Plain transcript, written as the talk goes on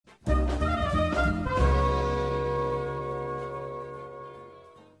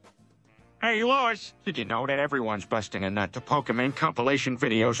Hey, Lois, did you know that everyone's busting a nut to Pokemon compilation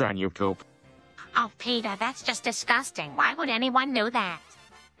videos on YouTube? Oh, Peter, that's just disgusting. Why would anyone do that?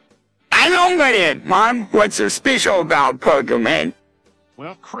 I don't get it, Mom. What's so special about Pokemon?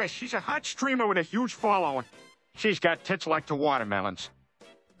 Well, Chris, she's a hot streamer with a huge following. She's got tits like the watermelons.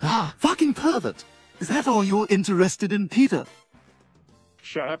 Ah, fucking pervert! Is that all you're interested in, Peter?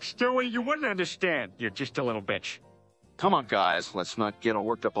 Shut up, Stewie. You wouldn't understand. You're just a little bitch. Come on, guys. Let's not get all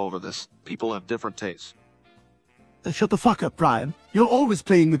worked up over this. People have different tastes. Shut the fuck up, Brian. You're always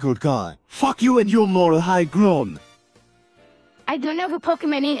playing the good guy. Fuck you and your moral high grown. I don't know who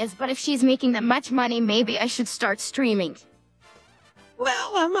Pokemon is, but if she's making that much money, maybe I should start streaming.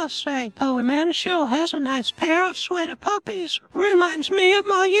 Well, I must say, Pokemon sure has a nice pair of sweater puppies. Reminds me of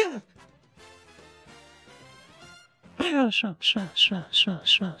my youth.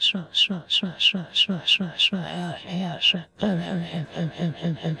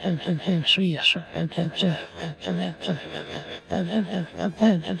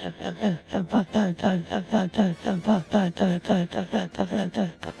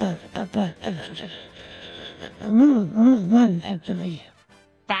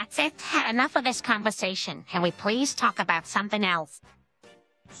 That's it. Enough of this conversation. Can we please talk about something else?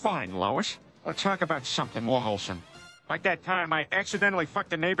 Fine, Lois. Let's talk about something more wholesome. Like that time I accidentally fucked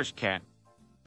the neighbor's cat.